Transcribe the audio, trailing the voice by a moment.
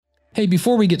Hey,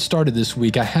 before we get started this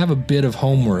week, I have a bit of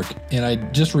homework, and I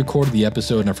just recorded the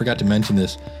episode and I forgot to mention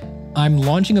this. I'm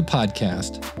launching a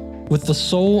podcast with the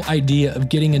sole idea of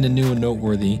getting into New and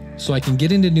Noteworthy, so I can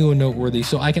get into New and Noteworthy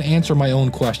so I can answer my own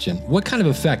question. What kind of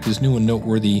effect does New and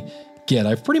Noteworthy get?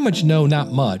 I pretty much know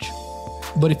not much,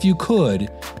 but if you could,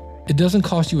 it doesn't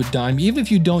cost you a dime. Even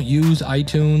if you don't use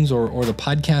iTunes or the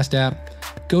podcast app,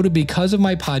 go to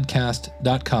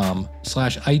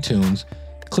becauseofmypodcast.com/iTunes,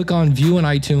 click on view in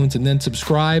iTunes, and then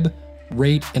subscribe,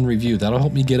 rate, and review. That'll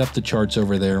help me get up the charts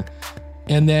over there.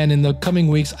 And then in the coming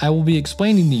weeks, I will be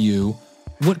explaining to you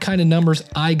what kind of numbers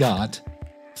I got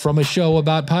from a show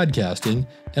about podcasting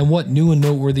and what New and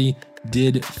Noteworthy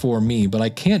did for me. But I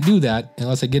can't do that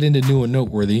unless I get into New and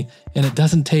Noteworthy, and it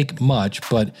doesn't take much.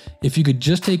 But if you could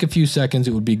just take a few seconds,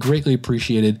 it would be greatly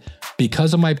appreciated.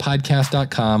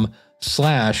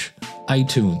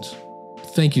 Becauseofmypodcast.com/iTunes.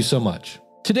 Thank you so much.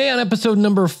 Today on episode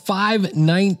number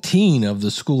 519 of the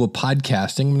School of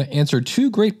Podcasting, I'm going to answer two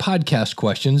great podcast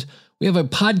questions. We have a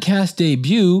podcast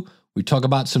debut. We talk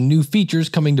about some new features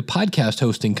coming to podcast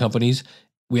hosting companies.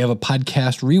 We have a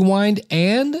podcast rewind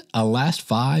and a last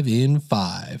 5 in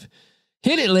 5.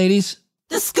 Hit it, ladies.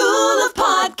 The School of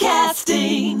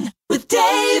Podcasting with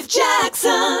Dave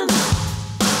Jackson.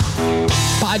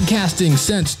 Podcasting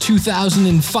since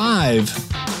 2005.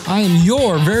 I am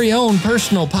your very own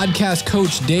personal podcast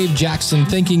coach, Dave Jackson,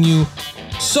 thanking you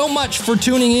so much for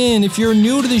tuning in. If you're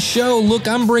new to the show, look,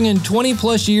 I'm bringing 20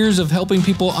 plus years of helping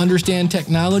people understand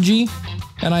technology,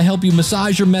 and I help you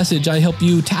massage your message. I help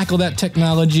you tackle that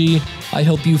technology. I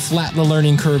help you flatten the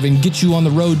learning curve and get you on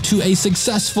the road to a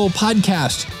successful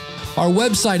podcast. Our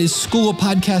website is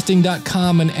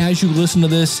schoolofpodcasting.com, and as you listen to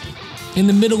this, in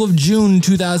the middle of June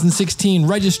 2016,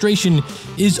 registration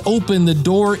is open. The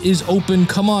door is open.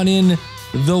 Come on in.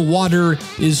 The water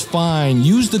is fine.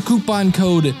 Use the coupon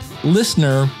code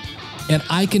LISTENER, and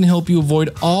I can help you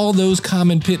avoid all those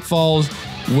common pitfalls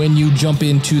when you jump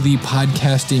into the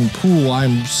podcasting pool.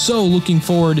 I'm so looking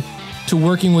forward to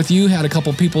working with you. Had a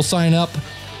couple people sign up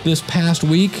this past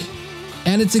week,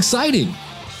 and it's exciting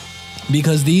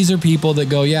because these are people that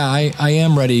go, yeah, I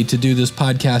am ready to do this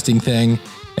podcasting thing.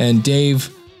 And Dave,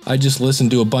 I just listened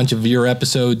to a bunch of your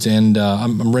episodes, and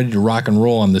I'm ready to rock and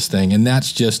roll on this thing. And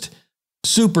that's just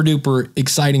super duper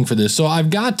exciting for this. So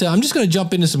I'm just going to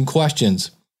jump into some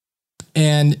questions.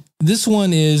 And this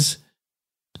one is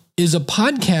a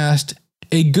podcast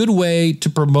a good way to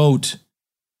promote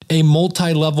a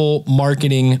multi-level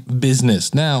marketing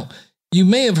business? Now, you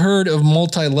may have heard of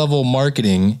multi-level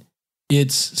marketing.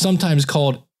 It's sometimes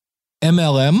called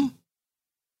MLM.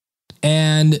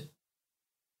 And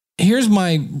here's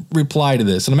my reply to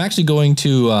this. And I'm actually going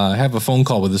to have a phone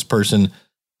call with this person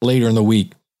later in the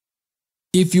week.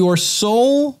 If your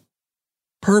sole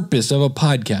purpose of a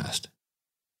podcast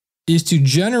is to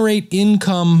generate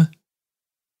income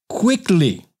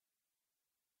quickly,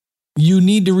 you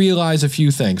need to realize a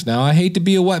few things. Now, I hate to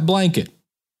be a wet blanket,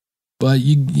 but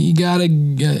you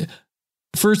gotta,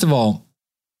 first of all,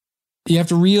 you have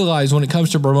to realize when it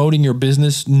comes to promoting your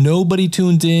business, nobody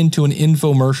tunes in to an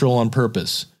infomercial on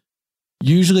purpose.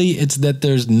 Usually it's that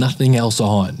there's nothing else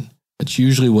on. That's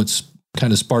usually what's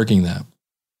kind of sparking that.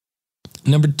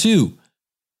 Number 2,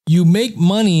 you make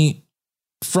money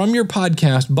from your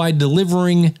podcast by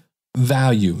delivering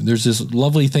value. There's this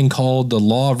lovely thing called the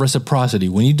law of reciprocity.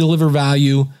 When you deliver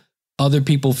value, other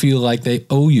people feel like they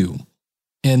owe you.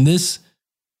 And this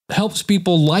helps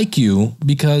people like you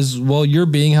because, well, you're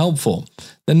being helpful.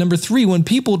 Then number 3, when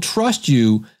people trust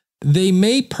you, they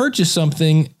may purchase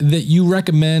something that you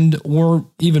recommend, or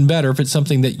even better, if it's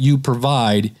something that you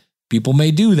provide, people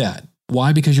may do that.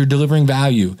 Why? Because you're delivering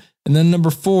value. And then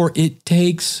number 4, it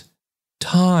takes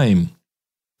time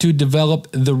to develop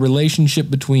the relationship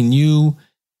between you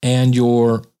and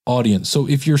your audience. So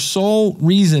if your sole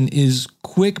reason is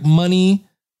quick money,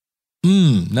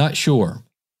 not sure.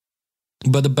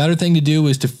 But the better thing to do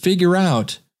is to figure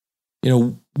out,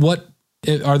 what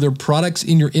are there products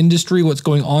in your industry? What's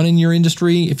going on in your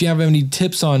industry? If you have any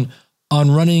tips on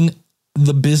running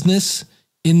the business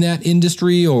in that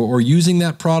industry or using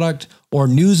that product or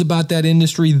news about that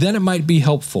industry, then it might be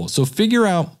helpful. So figure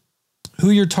out who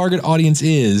your target audience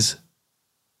is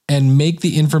and make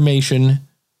the information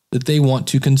that they want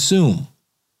to consume.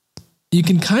 You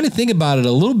can kind of think about it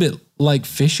a little bit like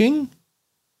fishing.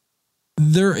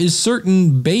 There is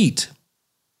certain bait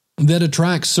that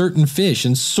attracts certain fish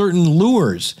and certain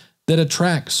lures that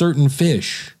attract certain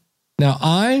fish. Now,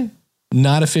 I'm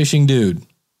not a fishing dude.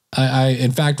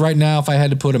 In fact, right now, if I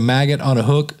had to put a maggot on a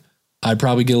hook, I'd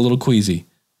probably get a little queasy.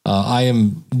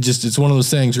 It's one of those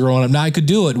things growing up. Now, I could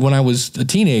do it when I was a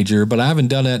teenager, but I haven't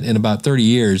done it in about 30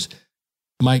 years.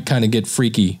 might kind of get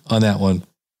freaky on that one.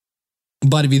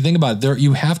 But if you think about it,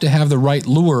 you have to have the right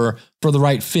lure for the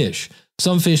right fish.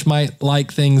 Some fish might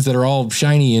like things that are all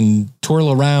shiny and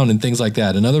twirl around and things like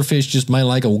that. And other fish just might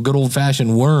like a good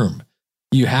old-fashioned worm.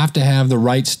 You have to have the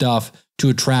right stuff to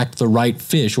attract the right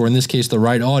fish, or in this case, the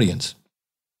right audience.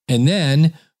 And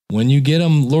then when you get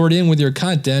them lured in with your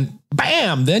content,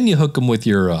 bam, then you hook them with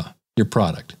your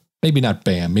product. Maybe not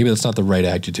bam, maybe that's not the right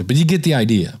adjective, but you get the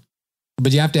idea.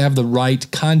 But you have to have the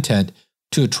right content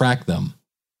to attract them.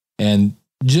 And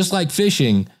just like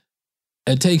fishing,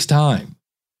 it takes time.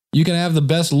 You can have the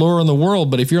best lure in the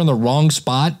world, but if you're in the wrong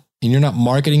spot and you're not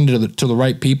marketing to the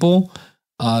right people,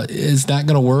 it's not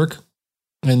going to work.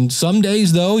 And some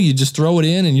days, though, you just throw it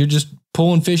in and you're just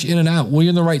pulling fish in and out. Well, you're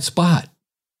in the right spot.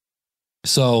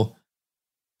 So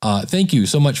thank you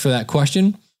so much for that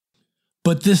question.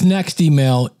 But this next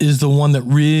email is the one that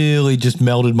really just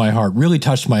melted my heart, really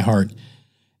touched my heart.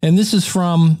 And this is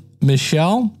from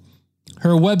Michelle.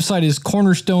 Her website is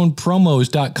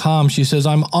cornerstonepromos.com. She says,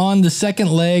 I'm on the second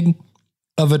leg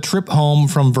of a trip home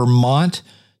from Vermont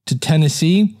to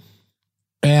Tennessee.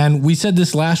 And we said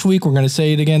this last week. We're going to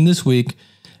say it again this week.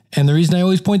 And the reason I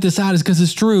always point this out is because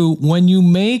it's true. When you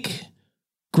make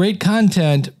great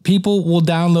content, people will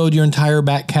download your entire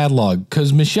back catalog.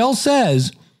 Because Michelle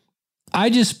says, I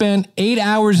just spent 8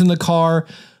 hours in the car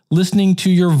listening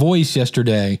to your voice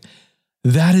yesterday.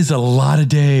 That is a lot of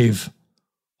Dave.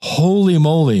 Holy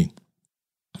moly.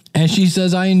 And she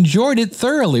says, I enjoyed it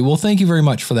thoroughly. Well, thank you very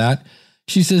much for that.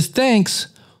 She says, thanks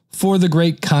for the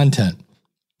great content.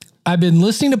 I've been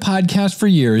listening to podcasts for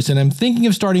years, and I'm thinking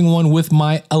of starting one with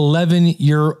my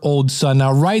 11-year-old son.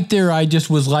 Now, right there, I just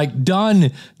was like,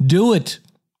 done, do it.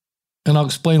 And I'll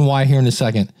explain why here in a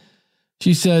second.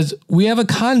 She says, we have a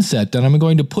concept, and I'm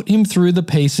going to put him through the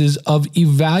paces of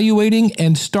evaluating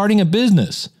and starting a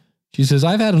business. She says,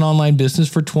 I've had an online business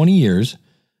for 20 years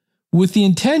with the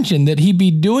intention that he'd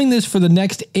be doing this for the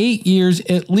next 8 years,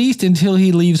 at least until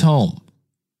he leaves home.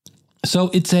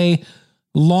 So it's a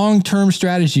long-term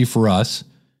strategy for us.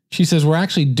 She says, we're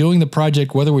actually doing the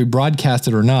project whether we broadcast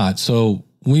it or not, so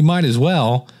we might as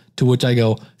well, to which I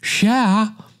go, yeah.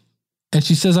 And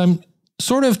she says, I'm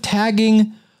sort of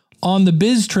tagging on the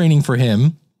biz training for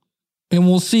him, and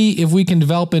we'll see if we can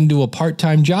develop into a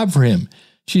part-time job for him.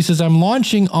 She says, I'm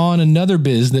launching on another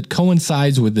biz that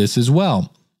coincides with this as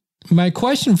well. My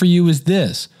question for you is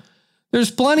this. There's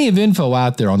plenty of info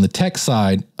out there on the tech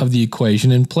side of the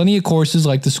equation and plenty of courses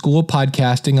like the School of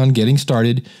Podcasting on Getting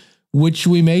Started, which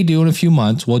we may do in a few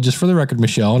months. Well, just for the record,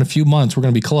 Michelle, in a few months, we're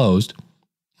going to be closed.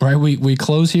 Right? We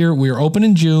close here. We're open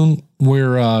in June.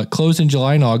 We're closed in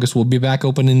July and August. We'll be back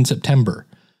open in September.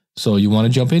 So you want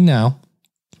to jump in now.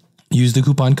 Use the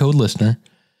coupon code LISTENER.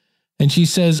 And she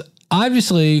says,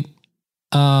 obviously,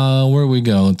 where we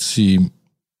go? Let's see.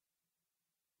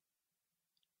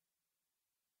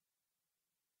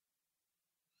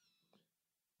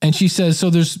 And she says,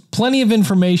 so there's plenty of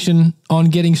information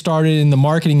on getting started in the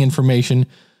marketing information,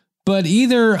 but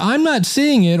either I'm not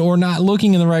seeing it or not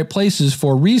looking in the right places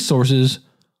for resources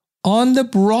on the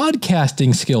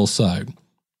broadcasting skill side.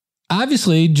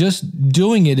 Obviously, just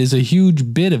doing it is a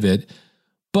huge bit of it,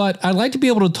 but I'd like to be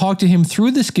able to talk to him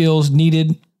through the skills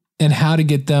needed and how to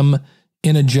get them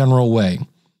in a general way.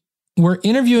 We're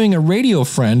interviewing a radio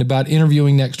friend about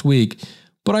interviewing next week,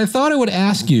 but I thought I would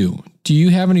ask you, do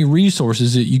you have any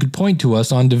resources that you could point to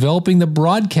us on developing the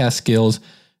broadcast skills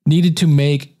needed to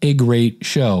make a great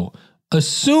show?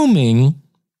 Assuming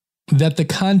that the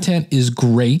content is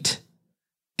great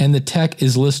and the tech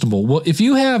is listable. Well, if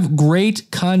you have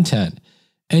great content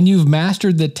and you've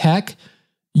mastered the tech,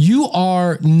 you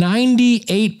are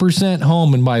 98%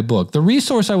 home in my book. The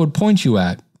resource I would point you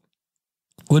at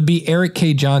would be Eric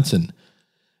K. Johnson.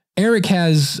 Eric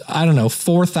has,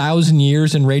 4,000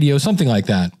 years in radio, something like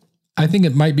that. I think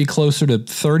it might be closer to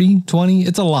 30, 20.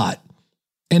 It's a lot.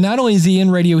 And not only is he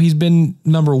in radio, he's been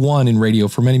number one in radio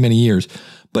for many, many years.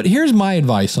 But here's my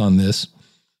advice on this.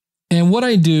 And what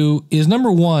I do is, number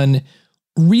one,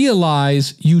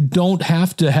 realize you don't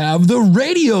have to have the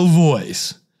radio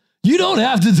voice. You don't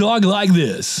have to talk like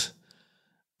this.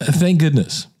 Thank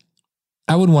goodness.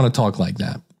 I wouldn't want to talk like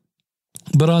that.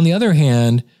 But on the other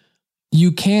hand,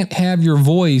 you can't have your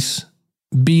voice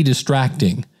be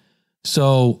distracting.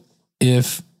 So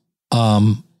if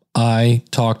I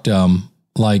talked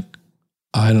like,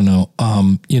 I don't know,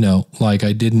 like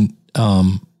I didn't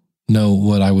know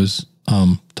what I was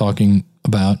talking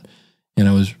about, and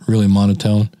I was really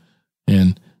monotone,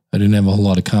 and I didn't have a whole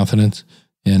lot of confidence,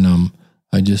 and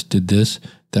I just did this,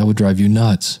 that would drive you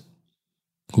nuts,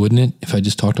 wouldn't it? If I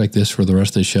just talked like this for the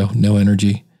rest of the show, no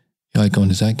energy. You're like going,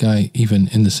 is that guy even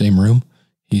in the same room?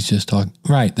 He's just talking.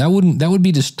 Right. That would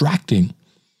be distracting.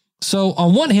 So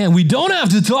on one hand, we don't have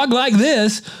to talk like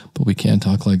this, but we can't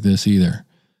talk like this either.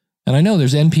 And I know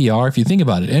there's NPR. If you think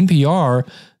about it, NPR,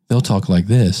 they'll talk like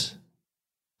this,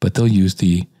 but they'll use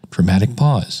the dramatic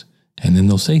pause, and then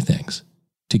they'll say things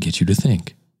to get you to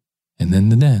think. And then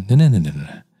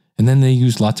they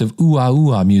use lots of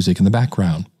ooh-ah music in the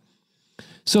background.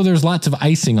 So there's lots of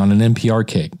icing on an NPR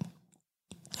cake.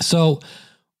 So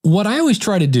what I always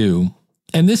try to do,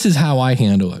 and this is how I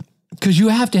handle it, because you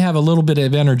have to have a little bit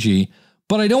of energy,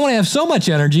 but I don't want to have so much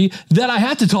energy that I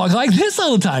have to talk like this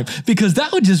all the time, because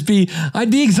that would just be, I'd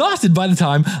be exhausted by the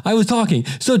time I was talking.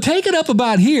 So take it up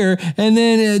about here and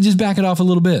then just back it off a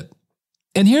little bit.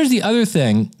 And here's the other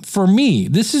thing for me.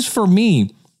 This is for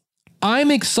me.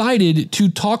 I'm excited to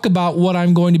talk about what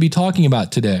I'm going to be talking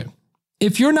about today.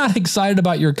 If you're not excited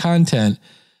about your content,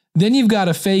 then you've got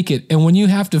to fake it. And when you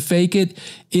have to fake it,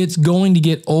 it's going to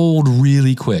get old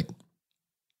really quick.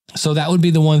 So that would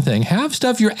be the one thing. Have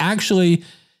stuff you're actually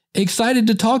excited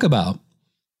to talk about.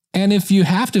 And if you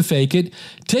have to fake it,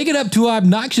 take it up to an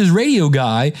obnoxious radio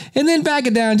guy and then back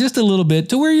it down just a little bit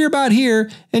to where you're about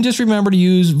here, and just remember to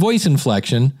use voice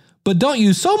inflection, but don't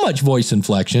use so much voice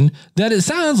inflection that it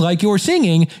sounds like you're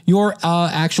singing your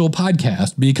actual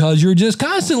podcast, because you're just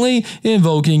constantly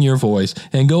invoking your voice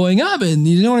and going up, and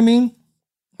you know what I mean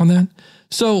on that?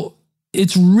 So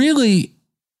it's really,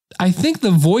 I think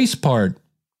the voice part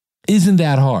isn't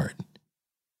that hard.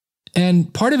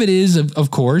 And part of it is,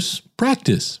 of course,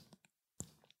 practice.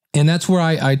 And that's where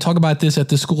I talk about this at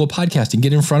the School of Podcasting.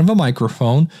 Get in front of a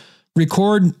microphone,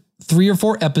 record 3 or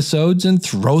 4 episodes, and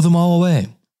throw them all away.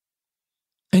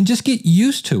 And just get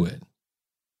used to it.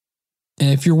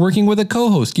 And if you're working with a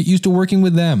co-host, get used to working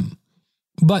with them.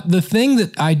 But the thing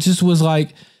that I just was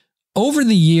like, over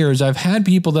the years, I've had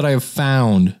people that I have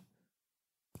found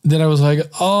that I was like,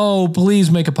 oh, please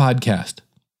make a podcast.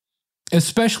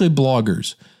 Especially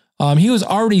bloggers. He was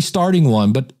already starting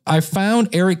one, but I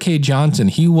found Eric K. Johnson.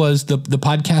 He was the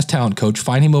podcast talent coach.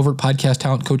 Find him over at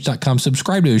podcasttalentcoach.com.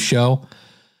 Subscribe to his show.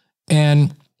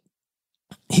 And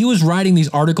he was writing these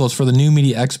articles for the New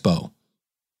Media Expo.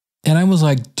 And I was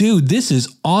like, dude, this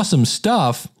is awesome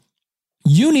stuff.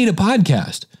 You need a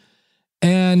podcast.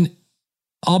 And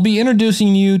I'll be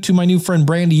introducing you to my new friend,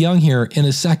 Brandy Young, here in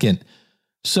a second.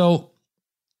 So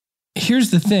here's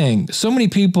the thing. So many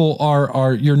people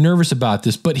you're nervous about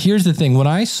this, but here's the thing. When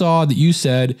I saw that you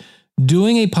said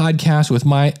doing a podcast with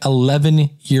my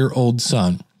 11-year-old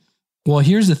son, well,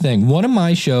 here's the thing. One of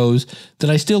my shows that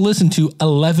I still listen to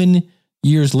 11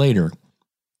 years later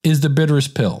is The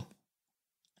Bitterest Pill.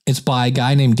 It's by a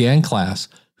guy named Dan Class,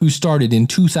 who started in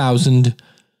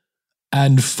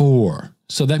 2004.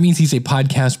 So that means he's a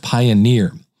podcast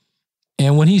pioneer.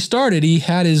 And when he started, he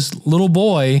had his little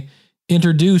boy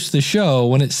introduce the show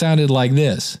when it sounded like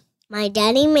this. My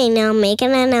daddy may now make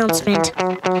an announcement.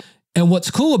 And what's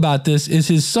cool about this is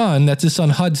his son, that's his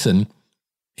son Hudson,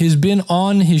 has been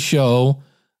on his show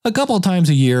a couple of times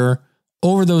a year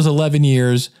over those 11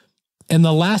 years. And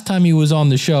the last time he was on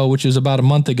the show, which was about a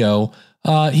month ago,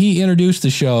 he introduced the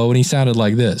show and he sounded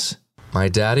like this. My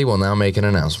daddy will now make an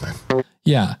announcement.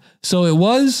 Yeah. So it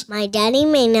was... My daddy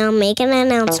may now make an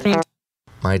announcement.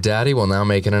 My daddy will now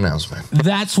make an announcement.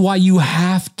 That's why you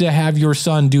have to have your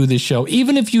son do this show,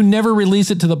 even if you never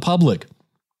release it to the public,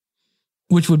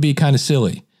 which would be kind of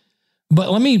silly.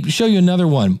 But let me show you another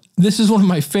one. This is one of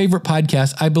my favorite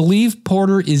podcasts. I believe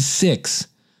Porter is 6.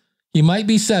 He might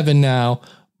be 7 now,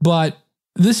 but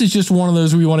this is just one of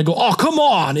those where you want to go, oh, come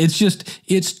on.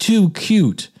 It's too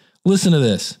cute. Listen to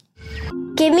this.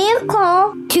 Give me a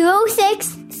call,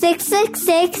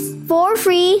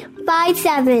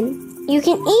 206-666-4357. You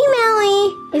can email me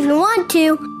if you want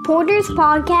to,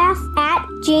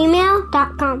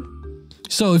 porterspodcast@gmail.com.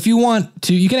 So if you want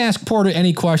to, you can ask Porter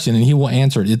any question and he will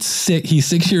answer it. He's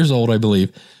 6 years old, I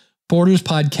believe.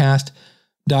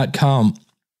 porterspodcast.com.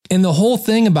 And the whole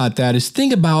thing about that is,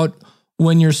 think about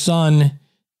when your son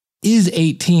is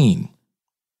 18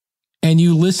 and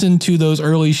you listen to those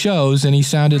early shows and he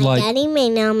sounded like... My daddy may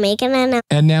now make an announcement.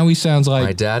 And now he sounds like...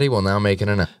 My daddy will now make an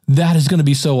announcement. That is going to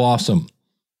be so awesome.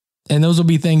 And those will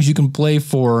be things you can play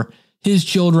for his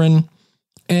children.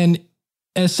 And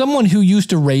as someone who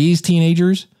used to raise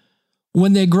teenagers,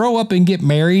 when they grow up and get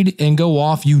married and go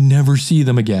off, you never see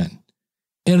them again.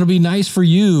 And it'll be nice for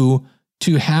you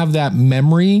to have that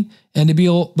memory and to be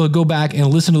able to go back and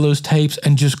listen to those tapes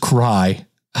and just cry.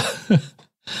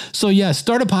 So yeah,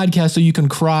 start a podcast so you can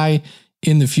cry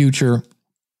in the future.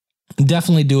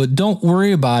 Definitely do it. Don't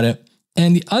worry about it.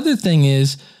 And the other thing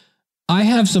is, I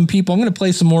have some people, I'm going to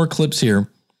play some more clips here.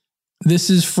 This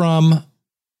is from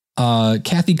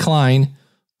Kathy Klein,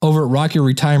 over at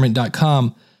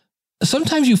rockyourretirement.com.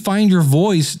 Sometimes you find your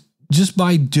voice just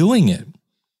by doing it.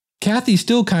 Kathy's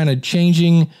still kind of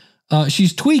changing.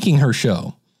 She's tweaking her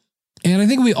show. And I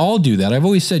think we all do that. I've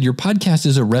always said your podcast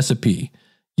is a recipe.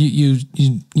 You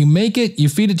make it, you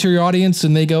feed it to your audience,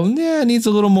 and they go, yeah, it needs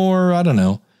a little more, I don't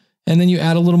know. And then you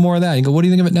add a little more of that. You go, what do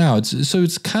you think of it now?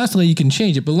 It's constantly, you can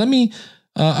change it. But let me,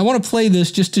 I want to play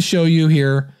this just to show you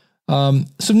here some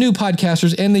new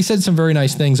podcasters. And they said some very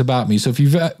nice things about me. So if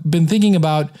you've been thinking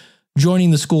about joining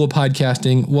the School of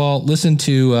Podcasting, well, listen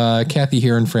to Kathy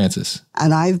here and Francis.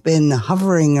 And I've been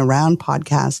hovering around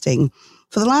podcasting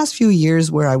for the last few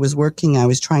years. Where I was working, I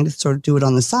was trying to sort of do it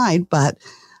on the side, but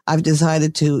I've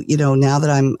decided to, now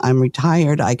that I'm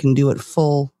retired, I can do it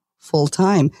full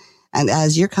time. And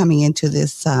as you're coming into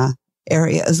this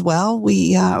area as well,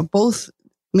 we both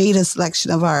made a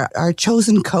selection of our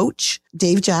chosen coach,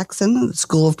 Dave Jackson, the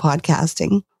School of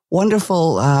Podcasting.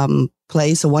 Wonderful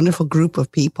place, a wonderful group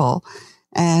of people.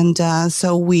 And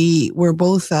so we were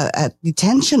both at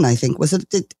detention, I think. Was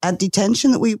it at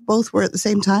detention that we both were at the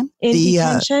same time?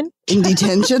 Detention? In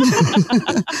detention.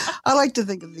 I like to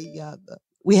think of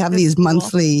we have these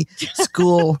monthly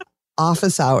school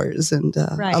office hours, and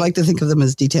right. I like to think of them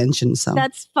as detention. So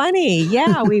that's funny.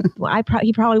 Yeah,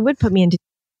 he probably would put me into.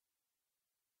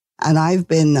 And I've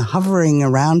been hovering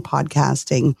around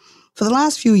podcasting for the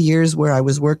last few years. Where I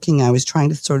was working, I was trying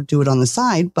to sort of do it on the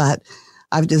side, but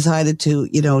I've decided to,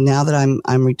 now that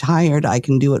I'm retired, I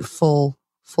can do it full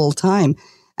time.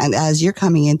 And as you're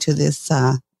coming into this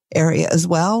area as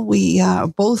well, we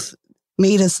both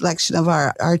made a selection of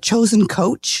our chosen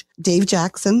coach, Dave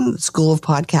Jackson, the School of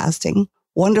Podcasting.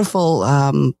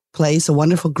 Wonderful place, a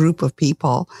wonderful group of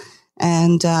people.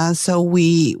 And so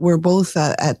we were both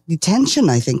at detention,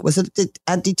 I think. Was it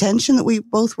at detention that we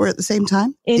both were at the same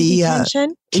time? In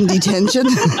detention? In detention.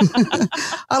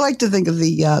 I like to think of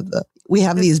we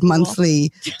have these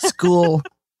monthly school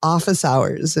office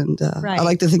hours, and right. I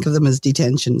like to think of them as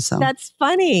detention. So that's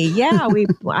funny. Yeah,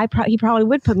 he probably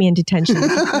would put me in detention.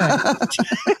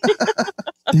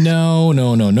 No.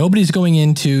 Nobody's going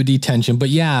into detention. But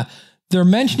yeah, they're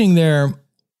mentioning there,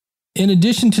 in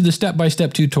addition to the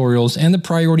step-by-step tutorials and the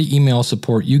priority email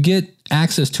support, you get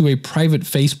access to a private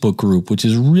Facebook group, which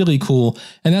is really cool.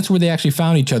 And that's where they actually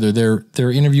found each other.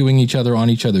 They're interviewing each other on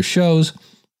each other's shows.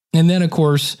 And then, of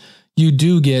course, you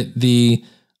do get the,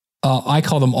 I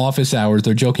call them office hours.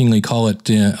 They're jokingly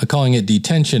calling it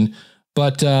detention.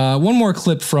 But one more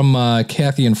clip from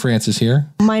Kathy and Francis here.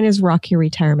 Mine is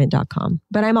rockyourretirement.com.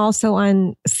 But I'm also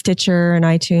on Stitcher and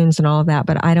iTunes and all of that.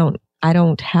 But I don't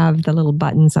have the little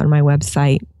buttons on my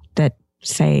website that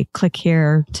say click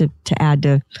here to add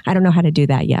to. I don't know how to do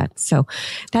that yet. So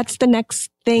that's the next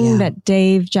thing that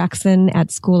Dave Jackson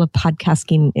at School of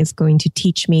Podcasting is going to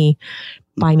teach me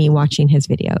by me watching his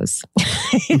videos.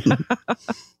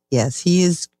 Yes, he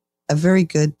is a very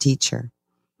good teacher.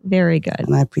 Very good.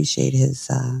 And I appreciate his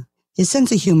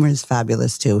sense of humor is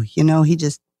fabulous too. He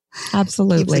just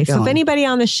absolutely. So if anybody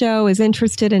on the show is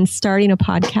interested in starting a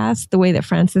podcast the way that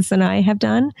Francis and I have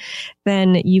done,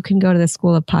 then you can go to the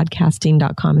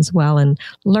schoolofpodcasting.com as well and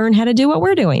learn how to do what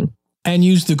we're doing. And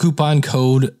use the coupon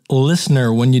code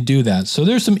LISTENER when you do that. So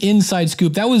there's some inside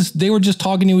scoop. They were just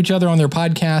talking to each other on their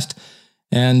podcast.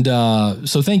 And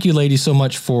so thank you, ladies, so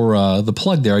much for the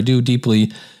plug there. I do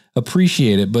deeply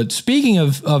appreciate it. But speaking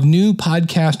of new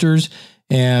podcasters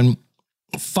and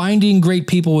finding great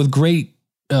people with great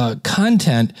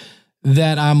content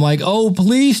that I'm like, oh,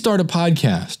 please start a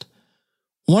podcast.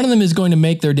 One of them is going to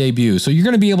make their debut. So you're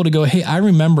going to be able to go, hey, I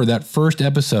remember that first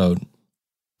episode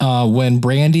when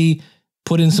Brandy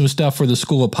put in some stuff for the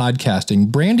School of Podcasting.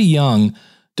 Brandy Young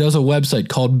does a website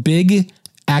called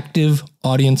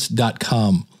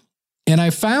bigactiveaudience.com. And I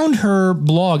found her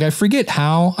blog. I forget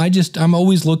how. I'm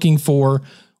always looking for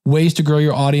ways to grow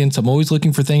your audience. I'm always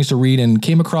looking for things to read, and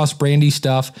came across Brandy's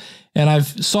stuff. And I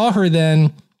saw her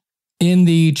then in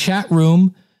the chat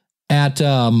room at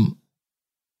a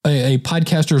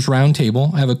podcasters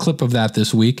roundtable. I have a clip of that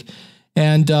this week,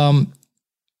 and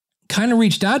kind of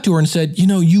reached out to her and said,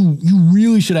 you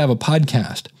really should have a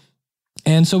podcast.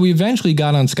 And so we eventually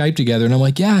got on Skype together, and I'm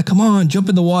like, yeah, come on, jump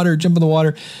in the water.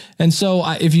 And so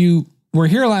if you were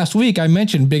here last week, I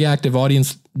mentioned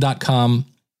bigactiveaudience.com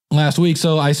last week.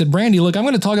 So I said, Brandy, look, I'm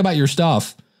going to talk about your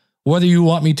stuff, whether you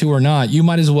want me to or not. You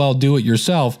might as well do it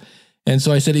yourself. And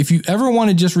so I said, if you ever want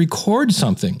to just record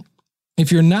something,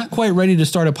 if you're not quite ready to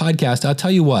start a podcast, I'll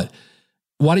tell you what,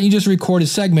 why don't you just record a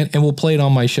segment and we'll play it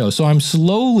on my show? So I'm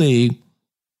slowly,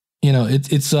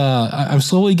 I'm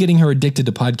slowly getting her addicted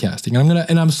to podcasting.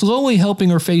 I'm slowly helping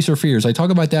her face her fears. I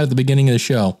talk about that at the beginning of the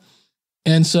show.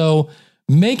 And so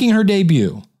making her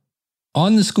debut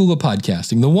on the School of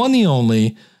Podcasting, the one, the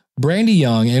only, Brandy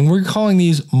Young, and we're calling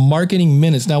these Marketing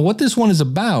Minutes. Now, what this one is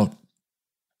about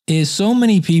is so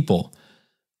many people,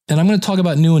 and I'm going to talk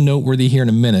about new and noteworthy here in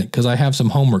a minute because I have some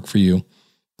homework for you,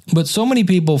 but so many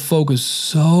people focus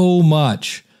so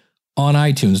much on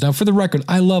iTunes. Now, for the record,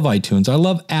 I love iTunes. I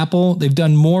love Apple. They've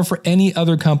done more for any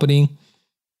other company,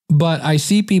 but I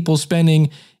see people spending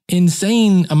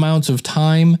insane amounts of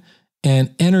time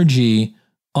and energy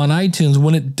on iTunes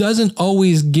when it doesn't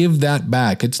always give that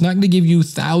back. It's not going to give you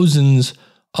thousands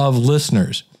of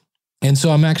listeners. And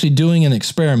so I'm actually doing an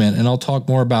experiment, and I'll talk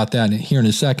more about that here in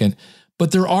a second.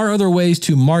 But there are other ways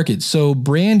to market. So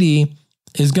Brandy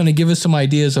is going to give us some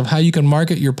ideas of how you can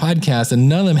market your podcast, and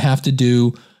none of them have to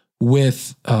do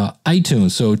with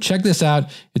iTunes. So check this out.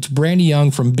 It's Brandy Young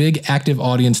from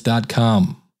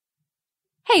bigactiveaudience.com.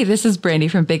 Hey, this is Brandy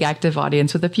from Big Active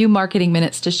Audience with a few marketing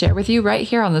minutes to share with you right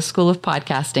here on the School of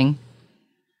Podcasting.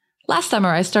 Last summer,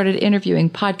 I started interviewing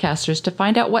podcasters to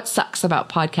find out what sucks about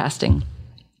podcasting.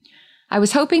 I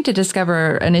was hoping to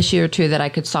discover an issue or two that I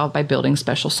could solve by building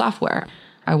special software.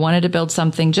 I wanted to build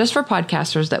something just for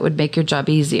podcasters that would make your job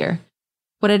easier.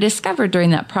 What I discovered during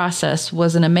that process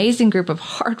was an amazing group of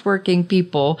hardworking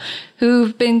people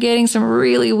who've been getting some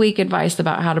really weak advice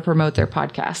about how to promote their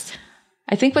podcasts.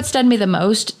 I think what stunned me the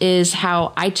most is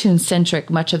how iTunes-centric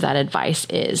much of that advice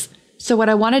is. So what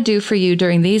I want to do for you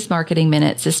during these marketing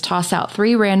minutes is toss out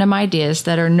 3 random ideas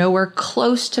that are nowhere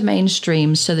close to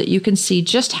mainstream so that you can see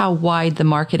just how wide the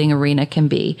marketing arena can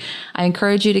be. I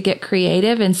encourage you to get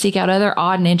creative and seek out other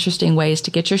odd and interesting ways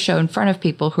to get your show in front of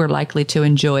people who are likely to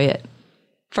enjoy it.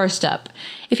 First up,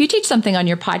 if you teach something on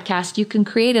your podcast, you can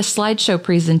create a slideshow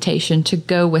presentation to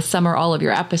go with some or all of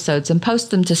your episodes and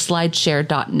post them to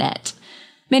slideshare.net.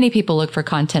 Many people look for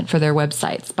content for their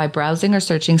websites by browsing or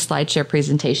searching SlideShare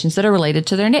presentations that are related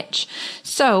to their niche.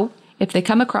 So, if they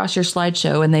come across your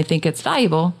slideshow and they think it's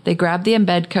valuable, they grab the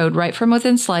embed code right from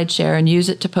within SlideShare and use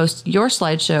it to post your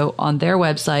slideshow on their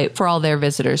website for all their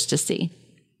visitors to see.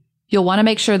 You'll want to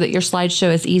make sure that your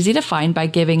slideshow is easy to find by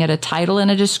giving it a title and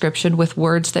a description with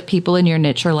words that people in your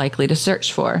niche are likely to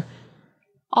search for.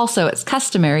 Also, it's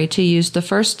customary to use the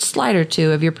first slide or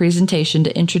two of your presentation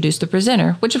to introduce the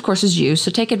presenter, which of course is you. So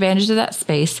take advantage of that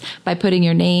space by putting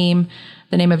your name,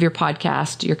 the name of your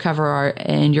podcast, your cover art,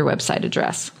 and your website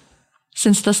address.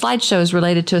 Since the slideshow is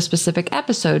related to a specific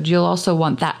episode, you'll also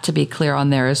want that to be clear on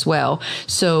there as well.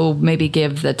 So maybe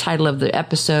give the title of the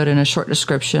episode and a short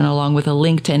description along with a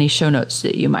link to any show notes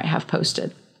that you might have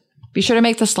posted. Be sure to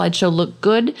make the slideshow look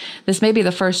good. This may be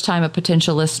the first time a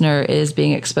potential listener is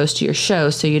being exposed to your show,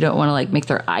 so you don't want to make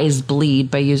their eyes bleed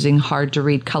by using hard to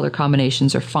read color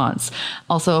combinations or fonts.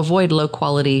 Also, avoid low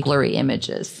quality blurry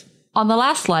images. On the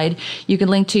last slide, you can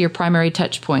link to your primary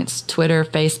touch points, Twitter,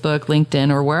 Facebook, LinkedIn,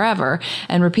 or wherever,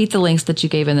 and repeat the links that you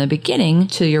gave in the beginning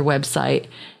to your website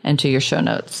and to your show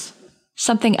notes.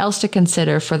 Something else to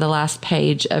consider for the last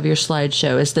page of your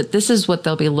slideshow is that this is what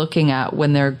they'll be looking at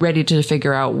when they're ready to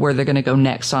figure out where they're going to go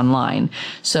next online.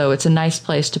 So it's a nice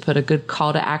place to put a good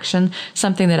call to action,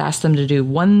 something that asks them to do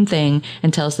one thing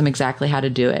and tells them exactly how to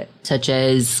do it, such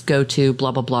as go to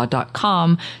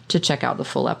blah-blah-blah.com to check out the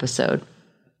full episode.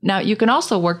 Now, you can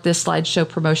also work this slideshow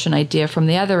promotion idea from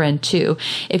the other end too.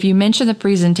 If you mention the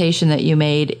presentation that you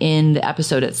made in the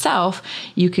episode itself,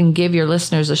 you can give your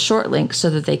listeners a short link so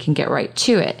that they can get right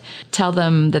to it. Tell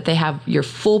them that they have your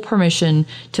full permission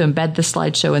to embed the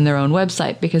slideshow in their own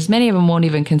website because many of them won't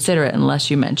even consider it unless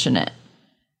you mention it.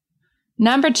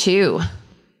 Number 2.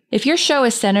 If your show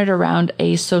is centered around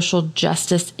a social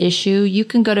justice issue, you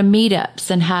can go to meetups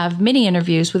and have mini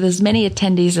interviews with as many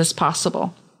attendees as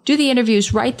possible. Do the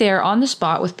interviews right there on the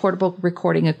spot with portable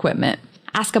recording equipment.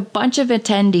 Ask a bunch of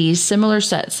attendees similar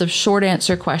sets of short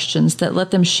answer questions that let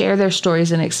them share their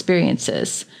stories and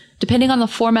experiences. Depending on the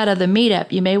format of the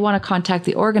meetup, you may want to contact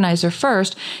the organizer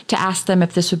first to ask them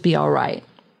if this would be all right.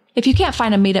 If you can't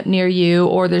find a meetup near you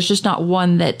or there's just not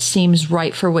one that seems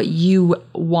right for what you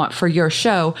want for your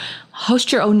show,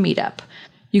 host your own meetup.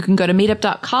 You can go to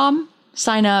meetup.com,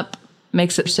 sign up,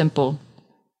 makes it simple.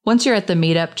 Once you're at the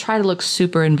meetup, try to look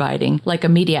super inviting, like a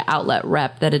media outlet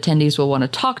rep that attendees will want to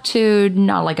talk to,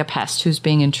 not like a pest who's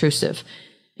being intrusive.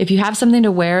 If you have something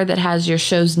to wear that has your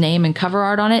show's name and cover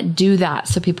art on it, do that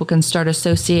so people can start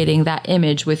associating that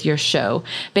image with your show.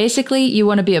 Basically, you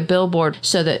want to be a billboard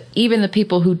so that even the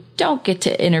people who don't get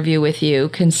to interview with you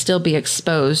can still be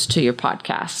exposed to your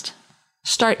podcast.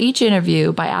 Start each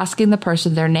interview by asking the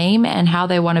person their name and how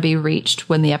they want to be reached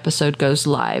when the episode goes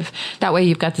live. That way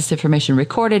you've got this information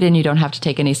recorded and you don't have to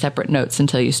take any separate notes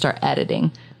until you start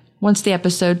editing. Once the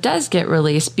episode does get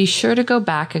released, be sure to go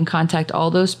back and contact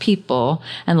all those people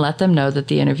and let them know that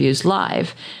the interview is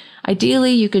live.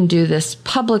 Ideally, you can do this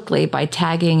publicly by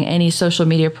tagging any social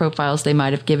media profiles they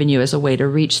might have given you as a way to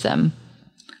reach them.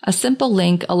 A simple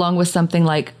link along with something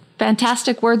like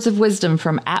fantastic words of wisdom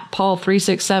from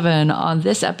 @Paul367 on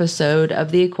this episode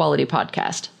of the Equality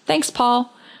Podcast. Thanks,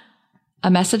 Paul.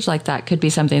 A message like that could be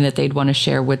something that they'd want to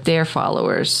share with their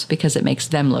followers because it makes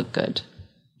them look good.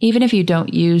 Even if you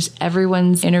don't use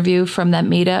everyone's interview from that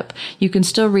meetup, you can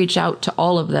still reach out to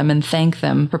all of them and thank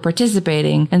them for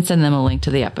participating and send them a link to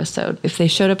the episode. If they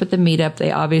showed up at the meetup,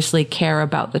 they obviously care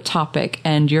about the topic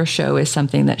and your show is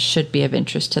something that should be of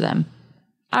interest to them.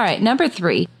 All right, number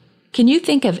 3. Can you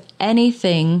think of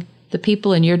anything the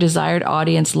people in your desired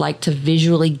audience like to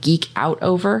visually geek out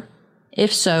over?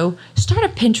 If so, start a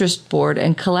Pinterest board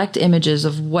and collect images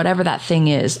of whatever that thing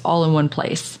is all in one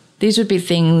place. These would be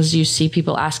things you see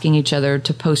people asking each other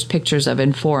to post pictures of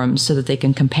in forums so that they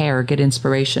can compare or get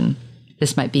inspiration.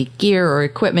 This might be gear or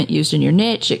equipment used in your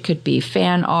niche. It could be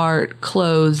fan art,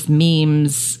 clothes,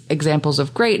 memes, examples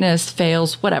of greatness,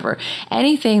 fails, whatever.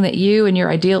 Anything that you and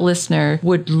your ideal listener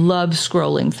would love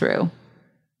scrolling through.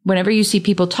 Whenever you see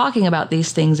people talking about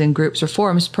these things in groups or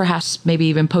forums, perhaps maybe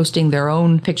even posting their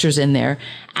own pictures in there,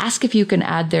 ask if you can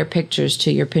add their pictures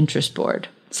to your Pinterest board.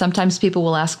 Sometimes people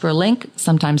will ask for a link,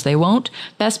 sometimes they won't.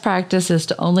 Best practice is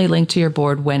to only link to your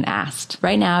board when asked.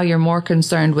 Right now, you're more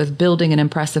concerned with building an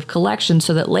impressive collection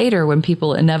so that later, when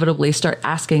people inevitably start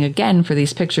asking again for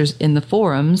these pictures in the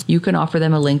forums, you can offer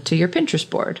them a link to your Pinterest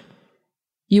board.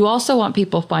 You also want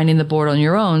people finding the board on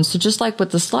your own, so just like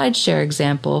with the SlideShare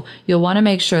example, you'll want to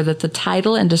make sure that the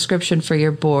title and description for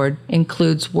your board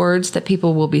includes words that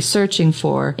people will be searching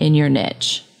for in your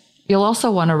niche. You'll also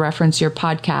want to reference your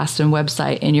podcast and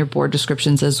website in your board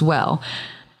descriptions as well.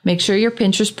 Make sure your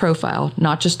Pinterest profile,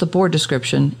 not just the board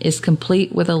description, is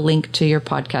complete with a link to your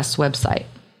podcast's website.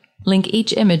 Link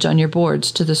each image on your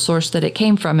boards to the source that it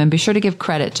came from and be sure to give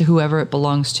credit to whoever it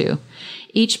belongs to.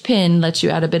 Each pin lets you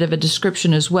add a bit of a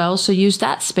description as well, so use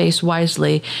that space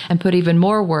wisely and put even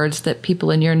more words that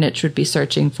people in your niche would be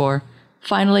searching for.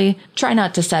 Finally, try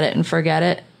not to set it and forget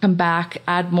it. Come back,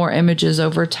 add more images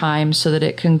over time so that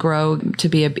it can grow to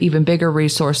be an even bigger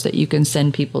resource that you can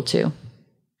send people to.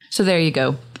 So there you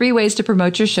go. 3 ways to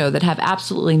promote your show that have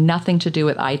absolutely nothing to do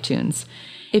with iTunes.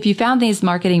 If you found these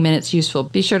marketing minutes useful,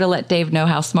 be sure to let Dave know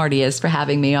how smart he is for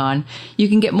having me on. You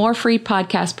can get more free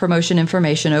podcast promotion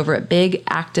information over at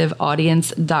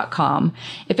bigactiveaudience.com.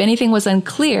 If anything was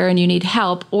unclear and you need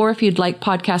help, or if you'd like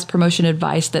podcast promotion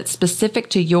advice that's specific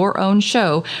to your own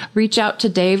show, reach out to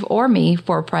Dave or me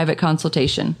for a private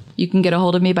consultation. You can get a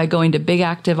hold of me by going to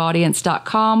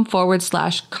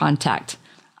bigactiveaudience.com/contact.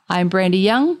 I'm Brandy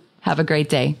Young. Have a great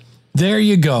day. There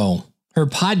you go. Her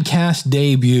podcast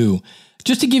debut.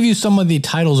 Just to give you some of the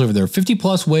titles over there, 50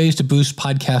 plus ways to boost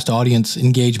podcast audience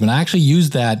engagement. I actually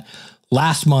used that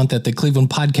last month at the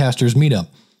Cleveland Podcasters Meetup.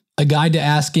 A guide to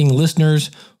asking listeners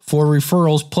for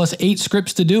referrals plus 8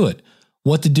 scripts to do it.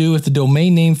 What to do if the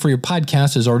domain name for your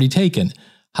podcast is already taken.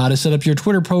 How to set up your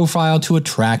Twitter profile to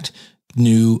attract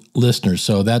new listeners.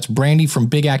 So that's Brandy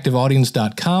from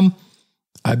bigactiveaudience.com.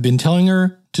 I've been telling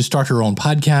her to start her own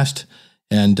podcast,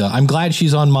 and I'm glad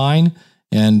she's on mine.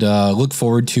 And look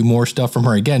forward to more stuff from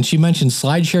her. Again, she mentioned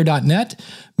slideshare.net,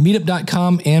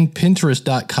 meetup.com, and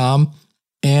pinterest.com.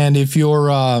 And if you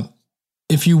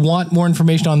want more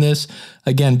information on this,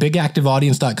 again,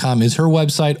 bigactiveaudience.com is her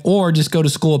website, or just go to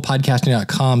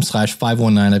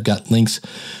schoolofpodcasting.com/519. I've got links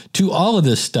to all of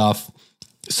this stuff.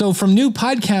 So from new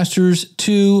podcasters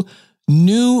to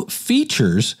new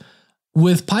features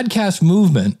with Podcast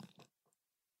Movement,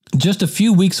 just a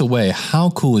few weeks away. How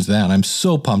cool is that? I'm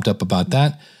so pumped up about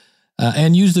that.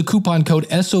 And use the coupon code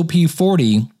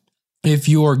SOP40 if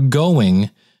you're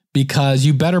going, because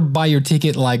you better buy your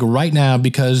ticket like right now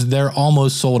because they're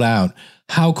almost sold out.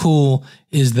 How cool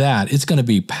is that? It's going to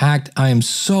be packed. I am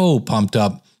so pumped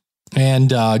up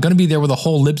and going to be there with a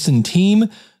whole Libsyn team.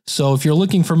 So if you're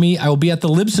looking for me, I will be at the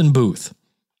Libsyn booth.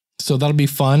 So that'll be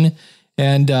fun.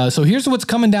 And so here's what's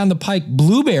coming down the pike.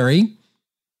 Blueberry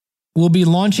will be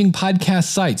launching podcast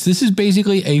sites. This is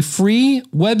basically a free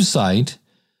website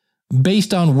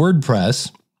based on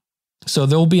WordPress. So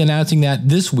they'll be announcing that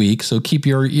this week. So keep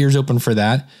your ears open for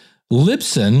that.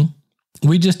 Libsyn,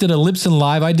 we just did a Libsyn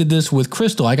Live. I did this with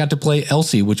Crystal. I got to play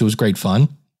Elsie, which was great fun.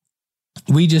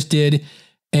 We just did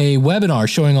a webinar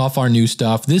showing off our new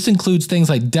stuff. This includes things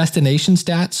like destination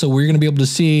stats. So we're going to be able to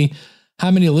see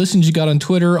how many listens you got on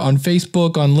Twitter, on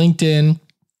Facebook, on LinkedIn.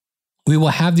 We will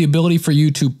have the ability for you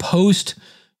to post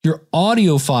your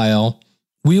audio file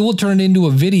we will turn it into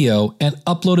a video and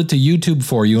upload it to YouTube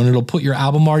for you, and it'll put your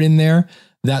album art in there.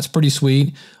 That's pretty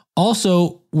sweet.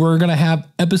 Also, we're going to have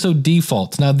episode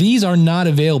defaults. Now, these are not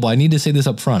available. I need to say this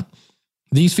up front.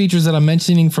 These features that I'm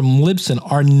mentioning from Libsyn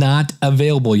are not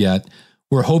available yet.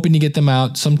 We're hoping to get them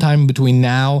out sometime between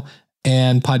now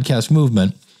and Podcast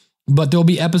Movement, but there'll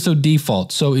be episode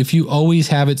defaults. So if you always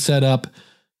have it set up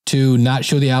to not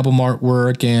show the album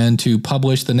artwork and to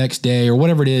publish the next day or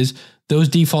whatever it is, those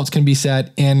defaults can be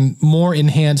set, and more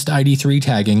enhanced ID3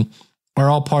 tagging are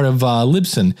all part of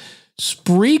Libsyn.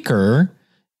 Spreaker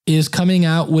is coming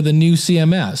out with a new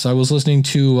CMS. I was listening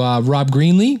to Rob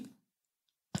Greenlee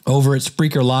over at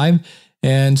Spreaker Live,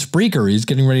 and Spreaker is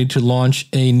getting ready to launch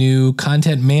a new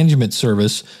content management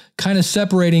service, kind of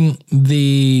separating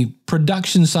the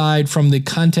production side from the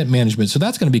content management. So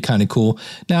that's going to be kind of cool.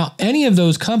 Now, any of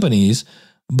those companies,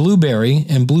 Blueberry,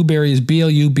 and Blueberry is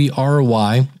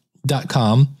BLUBRY.com.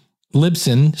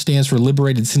 Libsyn stands for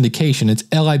Liberated Syndication. It's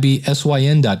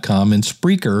LIBSYN.com, and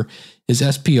Spreaker is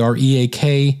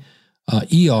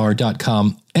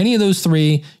SPREAKER.com. Any of those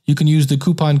three, you can use the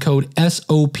coupon code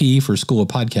SOP for School of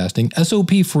Podcasting,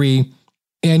 SOP free,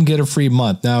 and get a free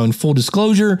month. Now, in full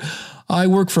disclosure, I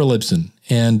work for Libsyn,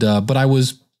 but I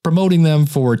was promoting them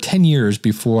for 10 years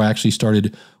before I actually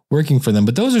started working for them.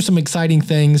 But those are some exciting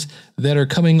things that are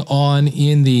coming on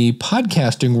in the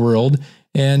podcasting world.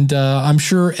 And I'm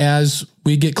sure as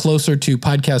we get closer to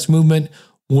Podcast Movement,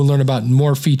 we'll learn about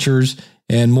more features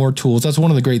and more tools. That's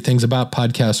one of the great things about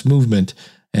Podcast Movement.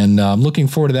 And I'm looking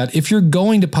forward to that. If you're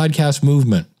going to Podcast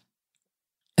Movement,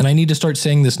 and I need to start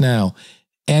saying this now,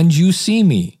 and you see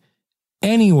me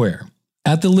anywhere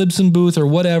at the Libsyn booth or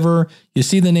whatever, you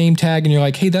see the name tag and you're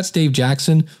like, hey, that's Dave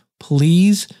Jackson.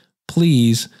 Please,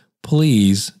 please,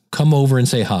 please come over and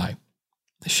say hi.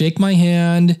 Shake my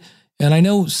hand. And I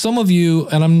know some of you,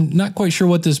 and I'm not quite sure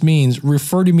what this means,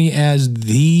 refer to me as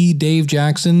the Dave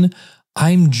Jackson.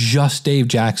 I'm just Dave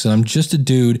Jackson. I'm just a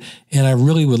dude, and I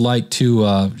really would like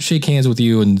to shake hands with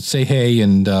you and say hey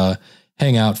and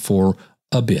hang out for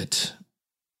a bit.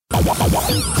 In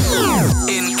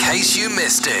case you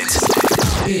missed it,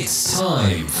 it's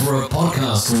time for a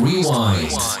podcast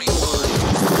rewind.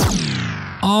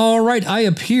 All right, I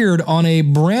appeared on a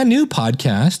brand new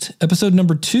podcast, episode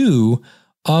number 2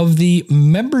 of the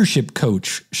Membership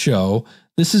Coach Show.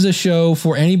 This is a show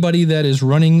for anybody that is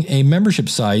running a membership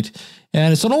site.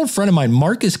 And it's an old friend of mine,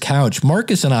 Marcus Couch.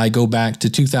 Marcus and I go back to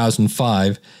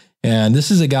 2005. And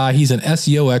this is a guy, he's an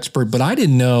SEO expert, but I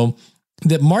didn't know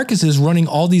that Marcus is running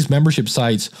all these membership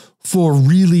sites for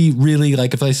really, really,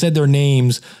 like if I said their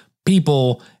names,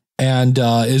 people, and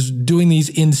is doing these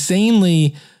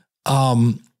insanely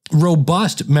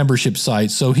robust membership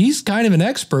sites. So he's kind of an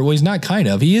expert. Well, he's not kind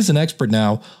of. He is an expert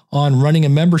now on running a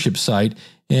membership site.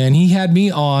 And he had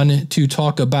me on to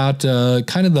talk about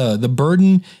kind of the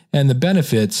burden and the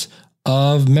benefits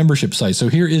of membership sites. So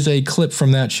here is a clip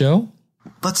from that show.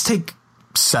 Let's take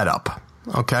setup,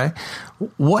 okay?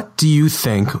 What do you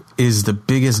think is the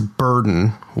biggest burden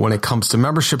when it comes to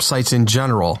membership sites in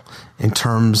general in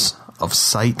terms of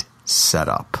site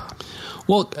setup?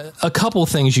 Well, a couple of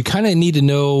things. You kind of need to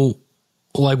know,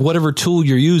 like whatever tool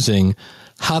you're using,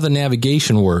 how the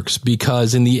navigation works,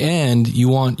 because in the end, you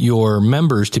want your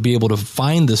members to be able to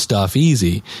find the stuff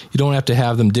easy. You don't have to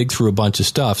have them dig through a bunch of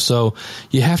stuff. So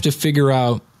you have to figure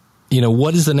out,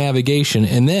 what is the navigation,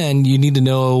 and then you need to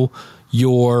know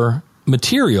your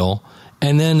material,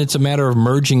 and then it's a matter of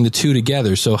merging the two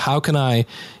together. So how can I,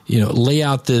 lay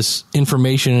out this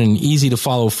information in an easy to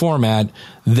follow format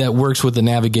that works with the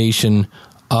navigation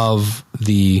of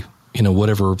the,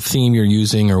 whatever theme you're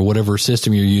using or whatever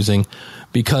system you're using,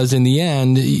 because in the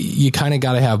end, you kind of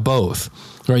got to have both,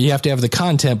 right? You have to have the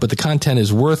content, but the content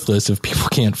is worthless if people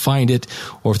can't find it,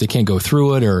 or if they can't go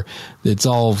through it, or it's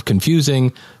all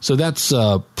confusing. So that's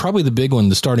probably the big one,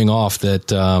 the starting off, that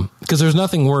because there's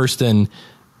nothing worse than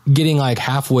getting like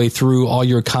halfway through all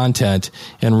your content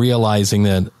and realizing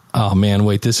that, oh man,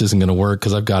 wait, this isn't going to work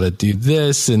because I've got to do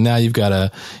this. And now you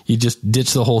just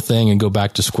ditch the whole thing and go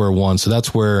back to square one. So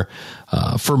that's where,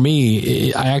 for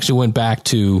me, I actually went back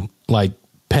to like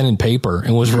pen and paper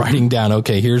and was writing down,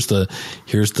 okay, here's the,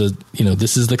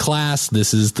 this is the class,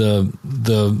 this is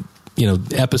the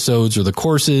episodes or the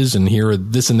courses, and here are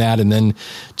this and that. And then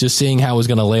just seeing how it was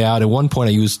going to lay out. At one point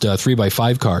I used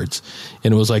 3x5 cards,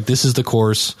 and it was like, this is the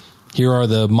course, here are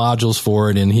the modules for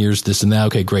it, and here's this and that.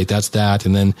 Okay, great, that's that.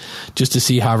 And then just to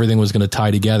see how everything was going to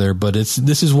tie together. But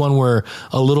this is one where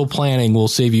a little planning will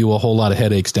save you a whole lot of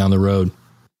headaches down the road.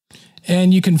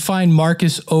 And you can find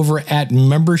Marcus over at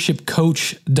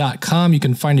membershipcoach.com. You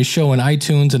can find his show on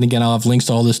iTunes. And again, I'll have links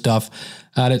to all this stuff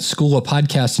out at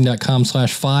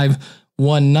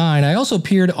schoolofpodcasting.com/519. I also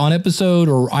appeared on episode,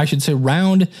 or I should say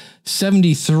round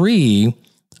 73,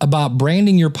 about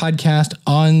branding your podcast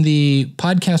on the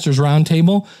Podcasters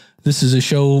Roundtable. This is a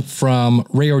show from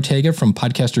Ray Ortega from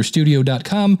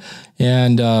podcasterstudio.com,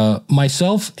 and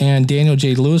myself and Daniel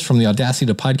J. Lewis from the Audacity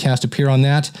to Podcast appear on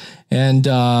that. And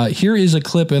here is a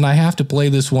clip, and I have to play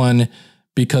this one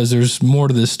because there's more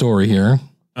to this story here.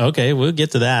 Okay, we'll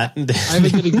get to that. I have a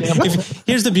good example.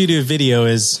 Here's the beauty of video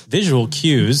is visual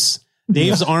cues.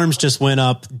 Dave's arms just went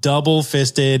up,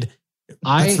 double-fisted.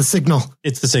 That's the signal.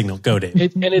 It's the signal. Go,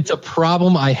 Dave. And it's a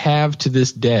problem I have to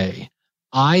this day.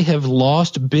 I have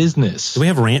lost business. Do we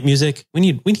have rant music? We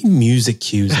need music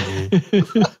cues in here.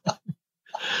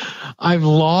 I've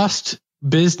lost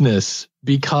business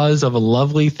because of a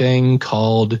lovely thing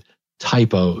called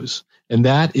typos. And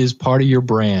that is part of your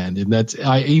brand. And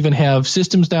I even have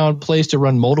systems now in place to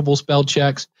run multiple spell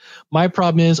checks. My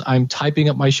problem is I'm typing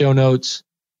up my show notes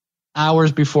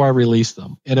hours before I release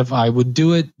them. And if I would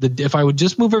do it, if I would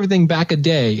just move everything back a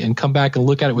day and come back and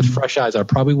look at it with fresh eyes, I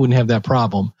probably wouldn't have that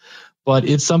problem. But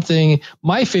it's something,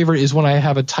 my favorite is when I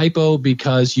have a typo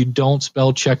because you don't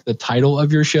spell check the title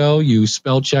of your show. You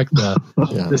spell check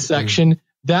the section.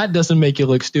 That doesn't make you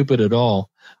look stupid at all.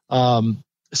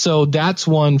 So that's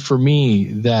one for me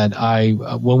that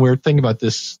when we were thinking about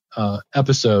this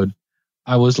episode,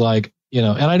 I was like, and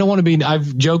I don't want to be,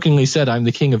 I've jokingly said I'm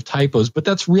the king of typos, but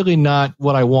that's really not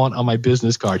what I want on my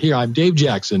business card. Here, I'm Dave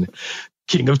Jackson,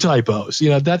 king of typos.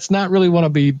 That's not really want to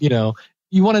be,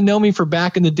 you want to know me for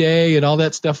back in the day and all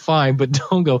that stuff, fine, but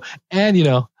don't go.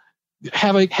 And,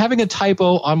 having a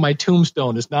typo on my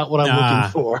tombstone is not what I'm looking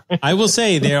for. I will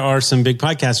say there are some big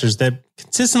podcasters that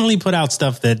consistently put out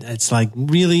stuff that it's like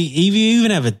really, you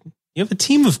even have a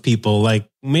team of people, like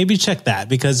maybe check that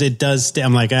because it does.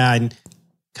 I'm like, kind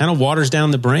of waters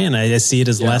down the brand. I see it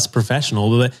as less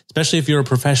professional, but especially if you're a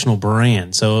professional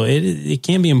brand. So it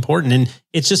can be important. And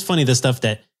it's just funny, the stuff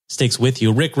that sticks with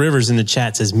you. Rick Rivers in the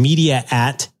chat says media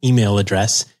at email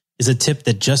address is a tip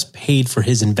that just paid for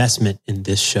his investment in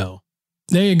this show.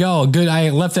 There you go. Good.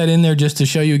 I left that in there just to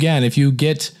show you again. If you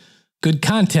get good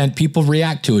content, people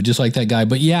react to it just like that guy.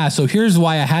 But yeah, so here's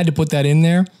why I had to put that in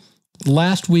there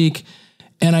last week.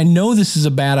 And I know this is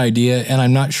a bad idea, and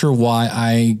I'm not sure why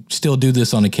I still do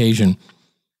this on occasion.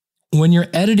 When you're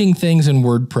editing things in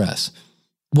WordPress,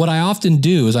 what I often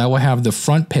do is I will have the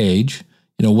front page,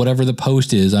 whatever the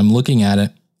post is, I'm looking at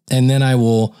it, and then I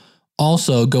will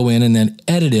also go in and then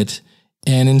edit it.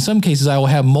 And in some cases, I will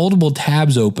have multiple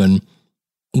tabs open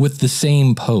with the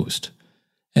same post.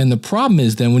 And the problem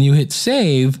is then when you hit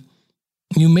save,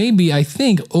 you may be, I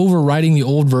think, overwriting the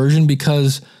old version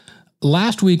because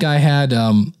last week I had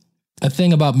a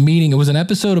thing about meeting. It was an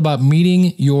episode about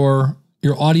meeting your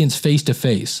audience face to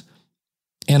face,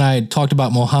 and I talked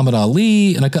about Muhammad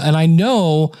Ali, and I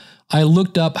know I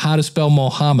looked up how to spell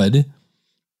Muhammad,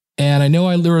 and I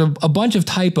know there were a bunch of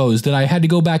typos that I had to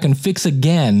go back and fix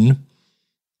again.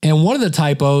 And one of the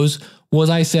typos was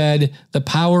I said the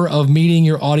power of meeting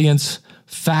your audience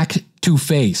fact to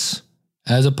face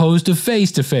as opposed to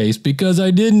face because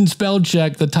I didn't spell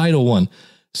check the title one.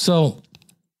 So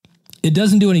it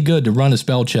doesn't do any good to run a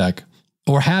spell check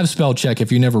or have spell check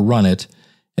if you never run it.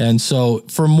 And so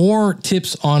for more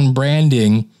tips on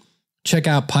branding, check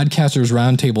out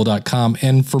podcastersroundtable.com.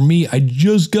 And for me, I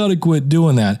just got to quit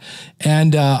doing that.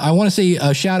 And I want to say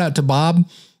a shout out to Bob.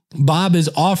 Bob has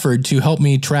offered to help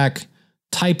me track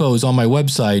typos on my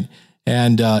website.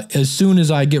 And as soon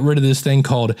as I get rid of this thing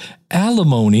called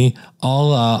alimony,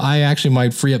 I actually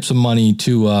might free up some money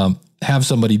to have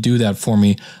somebody do that for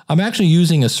me. I'm actually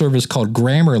using a service called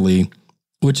Grammarly,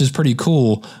 which is pretty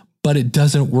cool, but it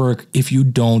doesn't work if you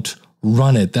don't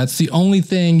run it. That's the only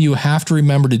thing. You have to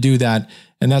remember to do that.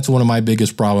 And that's one of my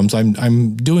biggest problems.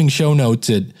 I'm doing show notes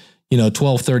at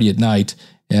 12:30 at night,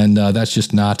 and that's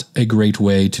just not a great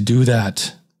way to do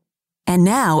that. And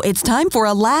now it's time for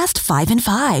a last 5 and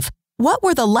 5. What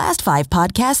were the last 5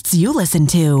 podcasts you listened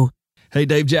to? Hey,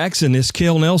 Dave Jackson, it's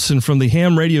Kel Nelson from the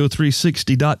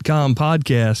hamradio360.com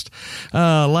podcast.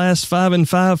 Last 5 and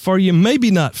 5 for you.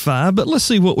 Maybe not 5, but let's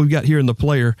see what we've got here in the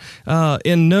player.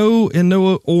 In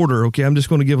no order. Okay, I'm just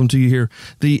going to give them to you here.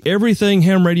 The Everything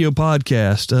Ham Radio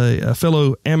podcast. A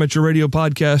fellow amateur radio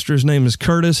podcaster. His name is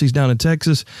Curtis. He's down in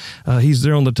Texas. He's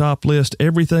there on the top list.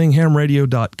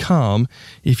 Everythinghamradio.com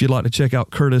if you'd like to check out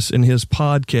Curtis and his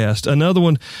podcast. Another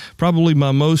one, probably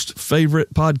my most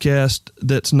favorite podcast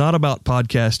that's not about about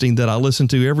podcasting that I listen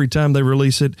to every time they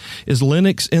release it is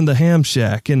Linux in the Ham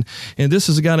Shack. And this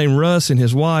is a guy named Russ and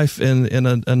his wife and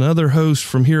another host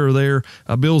from here or there.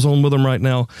 Bill's on with them right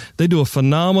now. They do a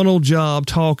phenomenal job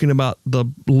talking about the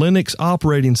Linux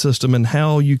operating system and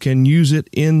how you can use it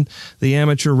in the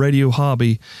amateur radio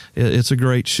hobby. It's a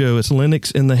great show. It's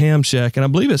Linux in the Ham Shack, and I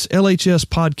believe it's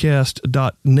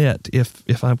lhspodcast.net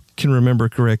if I can remember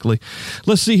correctly.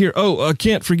 Let's see here. Oh, I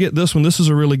can't forget this one. This is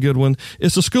a really good one.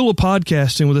 It's the School of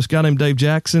Podcasting with this guy named Dave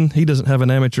Jackson. He doesn't have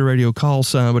an amateur radio call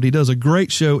sign, but he does a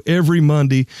great show every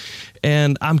Monday,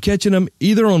 and I'm catching him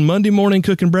either on Monday morning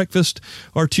cooking breakfast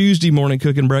or Tuesday morning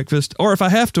cooking breakfast, or if I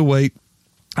have to wait,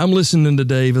 I'm listening to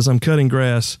Dave as I'm cutting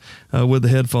grass with the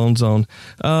headphones on.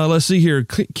 Let's see here.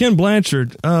 Ken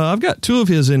Blanchard. I've got two of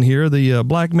his in here, the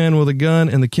Black Man with a Gun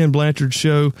and the Ken Blanchard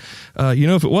Show.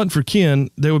 If it wasn't for Ken,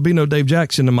 there would be no Dave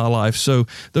Jackson in my life. So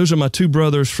those are my two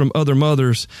brothers from other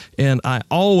mothers, and I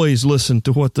always listen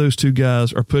to what those two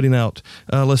guys are putting out.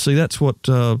 Let's see. That's what...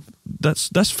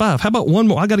 That's five. How about one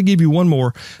more? I got to give you one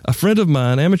more. A friend of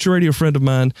mine, amateur radio friend of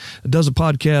mine, does a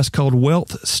podcast called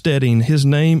Wealth Steading. His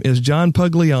name is John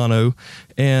Pugliano,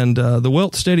 and the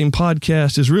Wealth Steading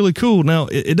podcast is really cool. Now,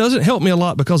 it doesn't help me a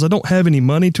lot because I don't have any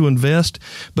money to invest,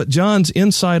 but John's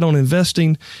insight on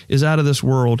investing is out of this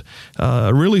world.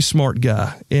 A really smart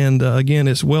guy. And again,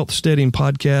 it's Wealth Steading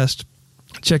podcast.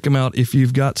 Check him out if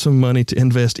you've got some money to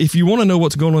invest. If you want to know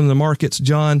what's going on in the markets,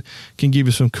 John can give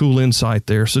you some cool insight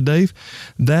there. So, Dave,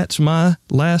 that's my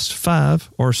last 5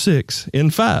 or 6 in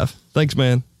 5. Thanks,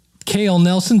 man. Cale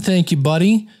Nelson, thank you,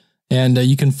 buddy. And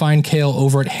you can find Cale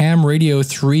over at Ham Radio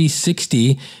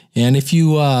 360. And if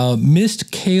you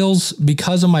missed Cale's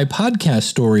Because of My Podcast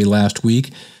story last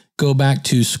week, go back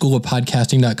to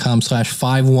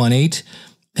schoolofpodcasting.com/518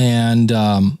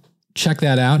 and check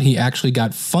that out. He actually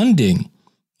got funding.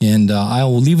 And I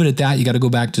will leave it at that. You got to go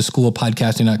back to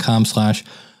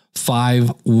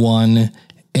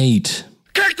schoolofpodcasting.com/518.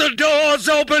 Kick the doors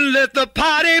open, let the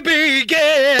party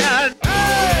begin.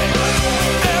 Hey,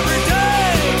 every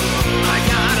day I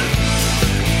gotta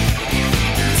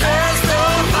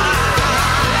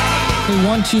testify. We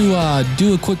want to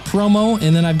do a quick promo,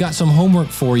 and then I've got some homework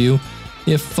for you.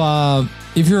 If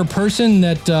you're a person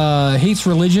that hates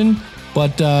religion,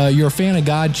 but you're a fan of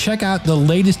God, check out the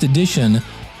latest edition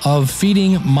of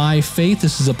Feeding My Faith.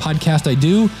 This is a podcast I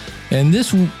do. And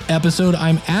this episode,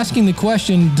 I'm asking the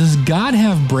question, does God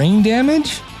have brain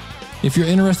damage? If you're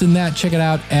interested in that, check it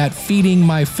out at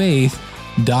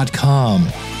feedingmyfaith.com.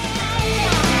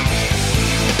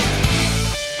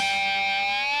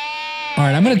 All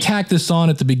right, I'm going to tack this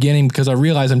on at the beginning because I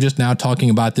realize I'm just now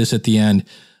talking about this at the end.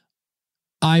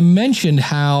 I mentioned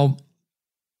how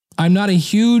I'm not a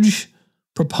huge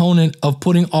proponent of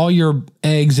putting all your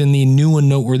eggs in the new and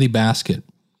noteworthy basket.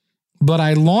 But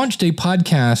I launched a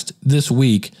podcast this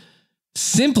week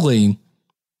simply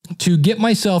to get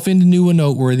myself into new and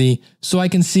noteworthy so I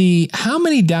can see how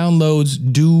many downloads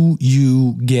do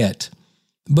you get.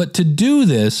 But to do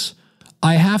this,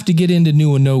 I have to get into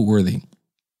new and noteworthy.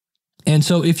 And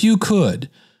so if you could,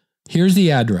 here's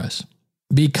the address,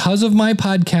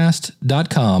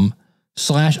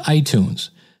 becauseofmypodcast.com/iTunes.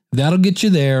 That'll get you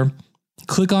there.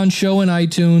 Click on show in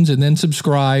iTunes and then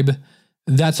subscribe.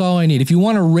 That's all I need. If you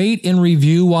want to rate and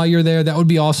review while you're there, that would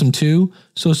be awesome too.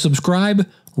 So subscribe,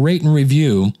 rate, and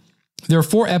review. There are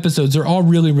 4 episodes. They're all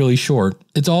really, really short.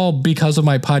 It's all because of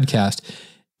my podcast.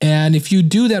 And if you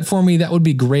do that for me, that would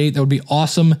be great. That would be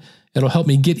awesome. It'll help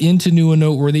me get into new and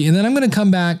noteworthy. And then I'm going to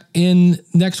come back in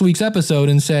next week's episode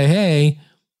and say, hey,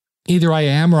 either I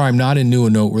am or I'm not in new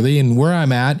and noteworthy and where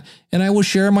I'm at. And I will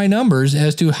share my numbers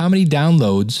as to how many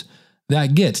downloads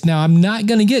that gets. Now, I'm not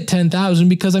going to get 10,000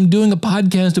 because I'm doing a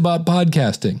podcast about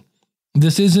podcasting.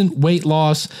 This isn't weight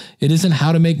loss. It isn't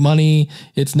how to make money.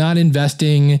 It's not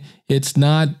investing. It's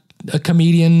not a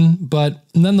comedian. But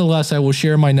nonetheless, I will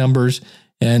share my numbers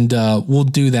and we'll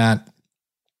do that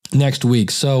next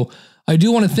week. So I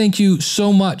do want to thank you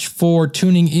so much for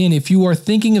tuning in. If you are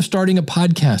thinking of starting a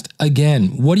podcast,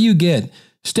 again, what do you get?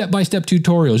 Step-by-step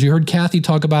tutorials. You heard Kathy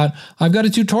talk about, I've got a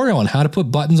tutorial on how to put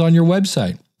buttons on your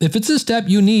website. If it's a step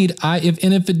you need,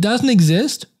 if it doesn't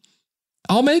exist,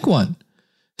 I'll make one.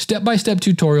 Step-by-step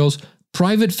tutorials,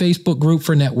 private Facebook group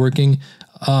for networking,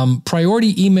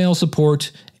 priority email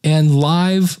support, and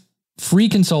live free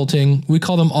consulting. We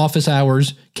call them office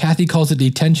hours. Kathy calls it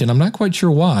detention. I'm not quite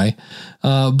sure why,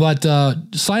 but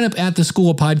sign up at the School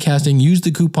of Podcasting. Use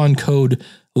the coupon code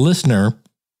LISTENER,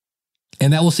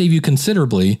 and that will save you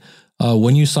considerably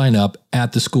when you sign up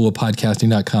at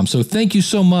theschoolofpodcasting.com. So thank you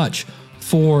so much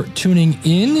for tuning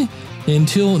in.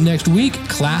 Until next week,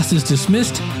 class is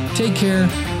dismissed. Take care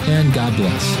and God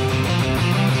bless.